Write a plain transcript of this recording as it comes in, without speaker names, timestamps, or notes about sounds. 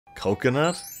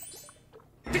Coconut?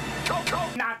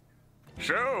 Coconut.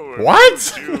 So, what?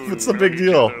 What's the big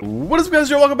deal? What is up,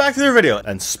 guys? Welcome back to the video.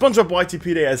 And Spongebob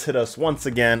YTP Day has hit us once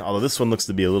again, although this one looks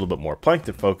to be a little bit more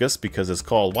Plankton focused because it's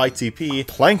called YTP.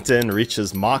 Plankton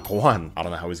reaches Mach 1. I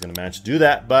don't know how he's going to manage to do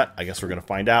that, but I guess we're going to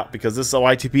find out because this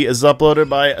YTP is uploaded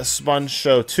by Sponge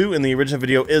Show 2 and the original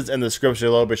video is in the description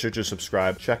below. Be sure to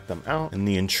subscribe, check them out. And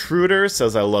the intruder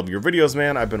says, I love your videos,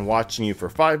 man. I've been watching you for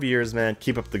 5 years, man.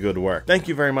 Keep up the good work. Thank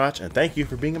you very much, and thank you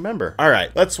for being a member. All right,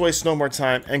 let's waste no more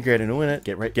time and get into it.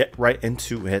 Get right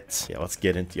into it. Yeah, let's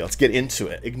get into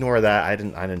it. Ignore that. I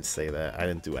didn't say that. I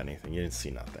didn't do anything. You didn't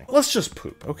see nothing. Let's just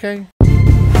poop, okay?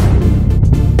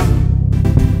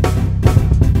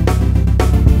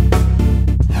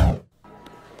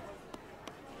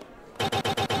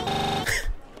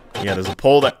 Yeah, there's a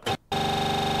pole that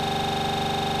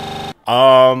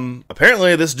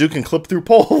apparently this dude can clip through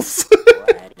poles.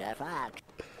 What the fuck?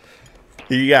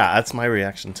 Yeah, that's my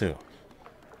reaction too.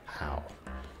 How?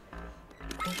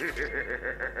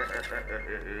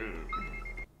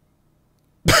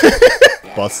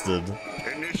 Busted.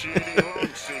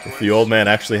 If the old man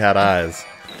actually had eyes.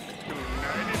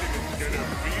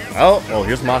 Oh, well,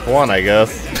 here's Mach 1, I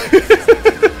guess.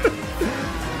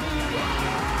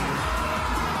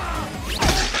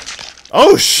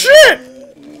 Oh, shit!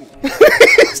 He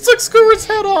took Squidward's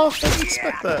head off. I didn't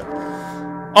expect that.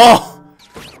 Oh!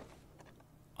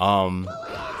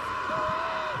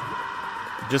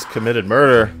 Just committed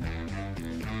murder.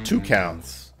 2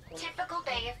 counts. Typical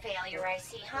day of failure, I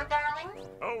see, huh, darling?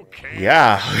 Okay.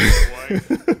 Yeah.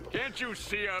 Can't you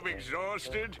see I'm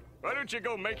exhausted? Why don't you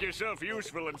go make yourself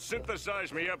useful and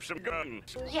synthesize me up some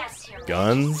guns? Yes, Your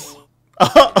Guns?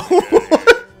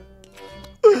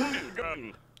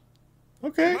 Gun.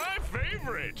 Okay. My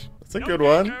favorite. That's a good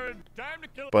one.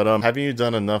 But haven't you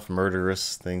done enough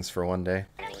murderous things for one day?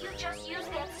 You just use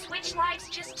that switch lights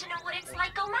just to know what it's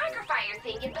like on microfire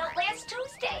thing you built last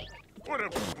Tuesday. What a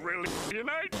brilliant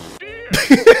idea.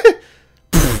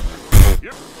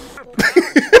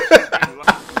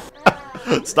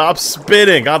 Stop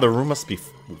spitting! God, the room must be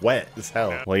wet as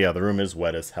hell. Well, yeah, the room is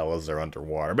wet as hell as they're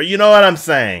underwater. But you know what I'm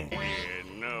saying.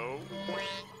 No.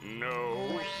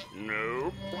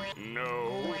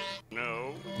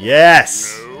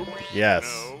 Yes! No. Yes.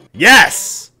 No.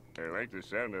 Yes! I like the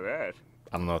sound of that.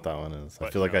 I don't know what that one is. I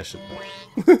feel like I should...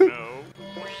 No.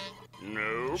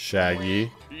 No.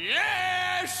 Shaggy.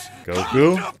 Yes!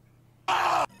 Goku?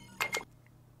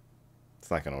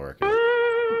 It's not gonna work. Well,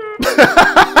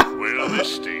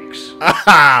 this stinks.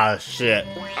 Ah, shit.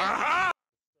 Aha!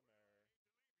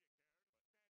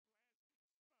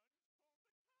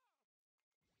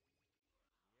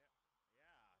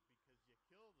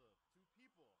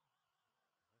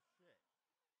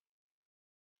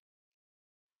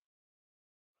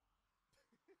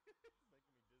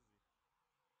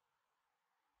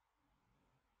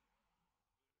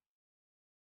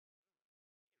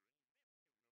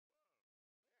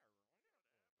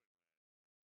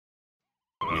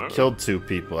 You killed 2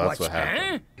 people, that's what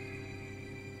happened.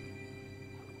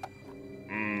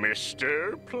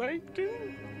 Mr.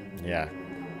 Plankton? Yeah.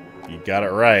 You got it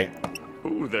right.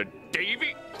 Who the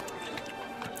Davy?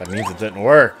 That means it didn't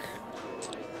work.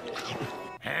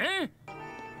 Huh?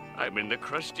 I'm in the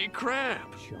Krusty Krab.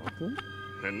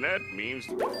 And that means...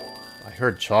 I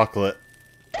heard chocolate.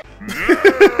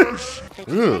 Yes!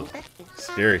 Ooh.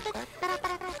 Scary.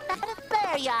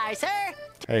 There you are, sir.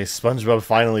 Hey, SpongeBob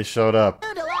finally showed up.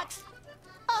 Deluxe.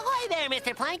 Ahoy there,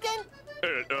 Mr. Plankton.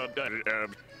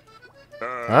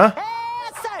 Huh?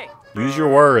 Sir. Use your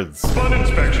words. Fun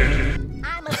inspection.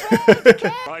 I'm afraid you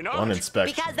can't. Why not? One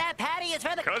inspection. Because that patty is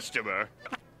for the Customer.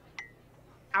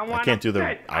 I can't do the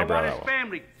eyebrow I that want his one.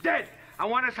 family dead. I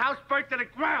want his house burnt to the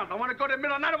ground. I want to go to the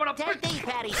middle of the night. I want to Take burn. these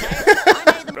patties, sir. I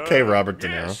made them. Okay, Robert De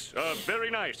Niro. Yes, very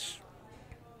nice.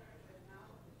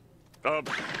 Up.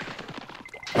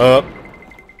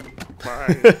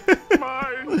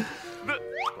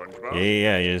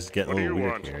 Yeah, you're just getting a little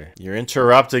weird here. You're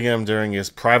interrupting him during his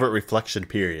private reflection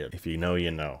period. If you know,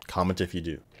 you know. Comment if you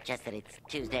do. Just that it's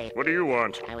Tuesday. What do you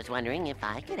want? I was wondering if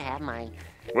I could have my...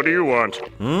 What do you want?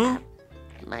 Hmm?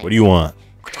 my What do you want?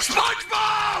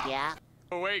 SpongeBob! Yeah.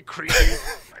 Away, creepy.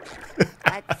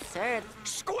 But, sir...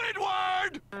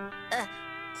 Squidward!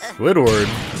 Squidward.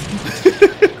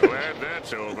 Glad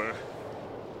that's over.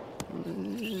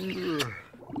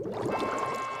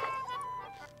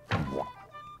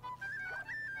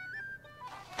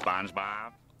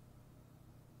 SpongeBob.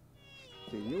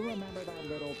 Do you remember that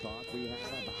little talk we had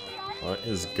about... What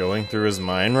is going through his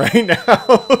mind right now?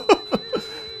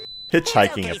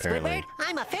 Hitchhiking, Okay, apparently. Squidward,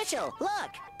 I'm official.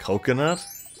 Look. Coconut?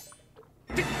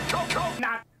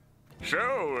 Coconut.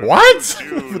 So, What?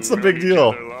 you What's the rub big each deal?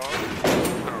 other along?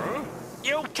 Huh?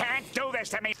 You can't do this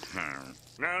to me.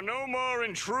 Now, no more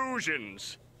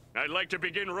intrusions. I'd like to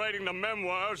begin writing the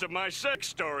memoirs of my sex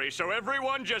story, so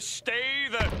everyone just stay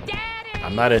the... Daddy!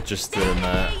 I'm not interested in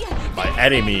that by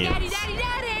any means. Daddy, daddy,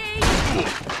 daddy!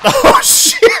 Oh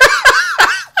shit!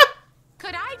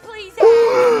 Could I please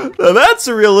have... Now that's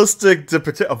a realistic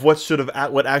depiction of what should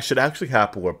actually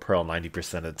happen with Pearl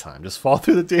 90% of the time. Just fall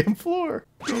through the damn floor.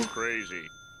 Go crazy.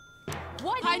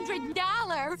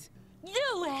 $100?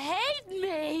 You hate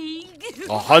me!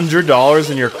 $100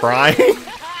 and you're crying?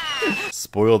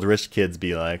 Spoiled rich kids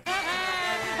be like. Man,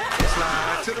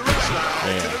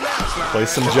 play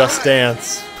some Just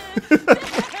Dance.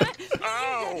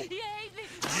 Ow!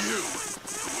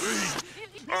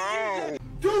 Ow!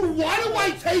 Dude, why do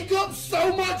I take up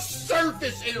so much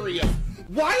surface area?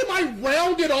 Why am I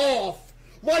rounded off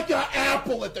like an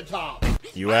apple at the top?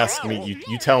 You ask me,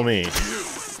 you tell me.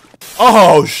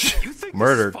 Oh shit!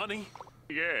 Murdered. Funny?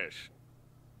 Yes.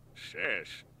 Yes.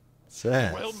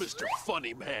 Sad. Well, Mr.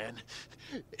 Funny Man,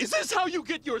 is this how you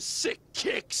get your sick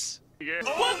kicks? Yes.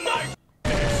 Oh my!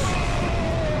 Did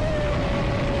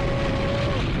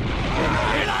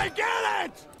I get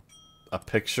it? A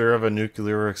picture of a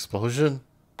nuclear explosion?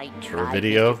 I Or a tried,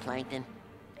 video? Mr. Plankton.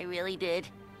 I really did.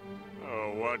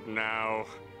 Oh, what now?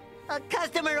 A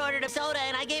customer ordered a soda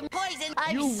and I gave him poison.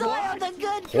 I soiled the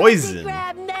good Poison? Krusty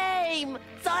Krab name.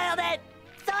 Soiled it.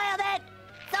 Soiled it.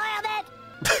 Soiled it.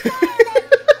 Soiled it.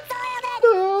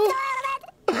 Soiled it.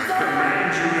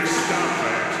 Command you to stop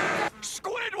that.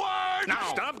 Squidward! Now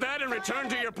stop that and return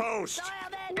to your post. Soiled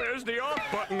it. Where's the off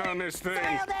button on this thing?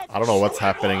 Soiled it. I don't know what's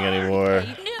happening anymore.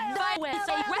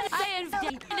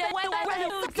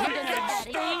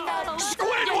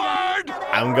 Squidward!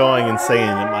 I'm going insane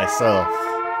myself.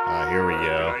 Here we Did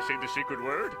go. I say the secret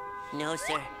word? No,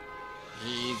 sir.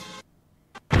 He's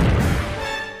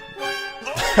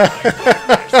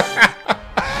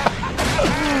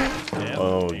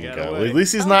Oh, God. Well, at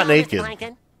least he's not naked.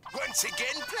 Plankton. Once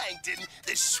again, Plankton,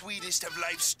 the sweetest of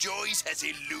life's joys has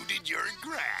eluded your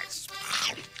grasp.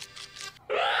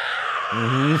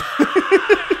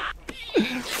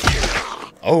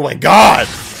 Oh my God!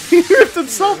 He ripped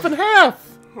himself in half!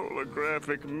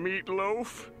 Holographic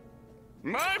meatloaf?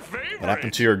 My favorite! What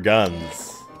happened to your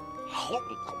guns?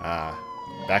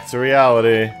 Back to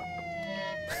reality.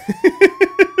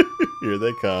 Here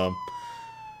they come.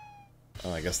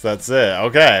 Oh, I guess that's it.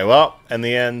 Okay, well, in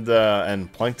the end,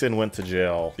 and Plankton went to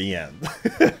jail. The end.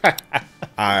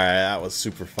 Alright, that was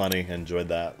super funny. Enjoyed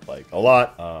that, like, a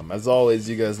lot. As always,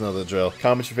 you guys know the drill.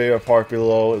 Comment your favorite part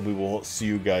below, and we will see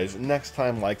you guys next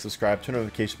time. Like, subscribe, turn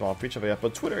notification bell on for each of you.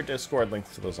 But Twitter, Discord,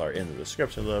 links to those are in the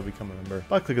description below. Become a member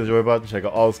by clicking the join button. Check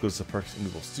out all exclusive perks, and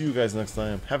we will see you guys next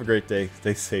time. Have a great day.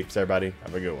 Stay safe, everybody.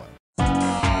 Have a good one.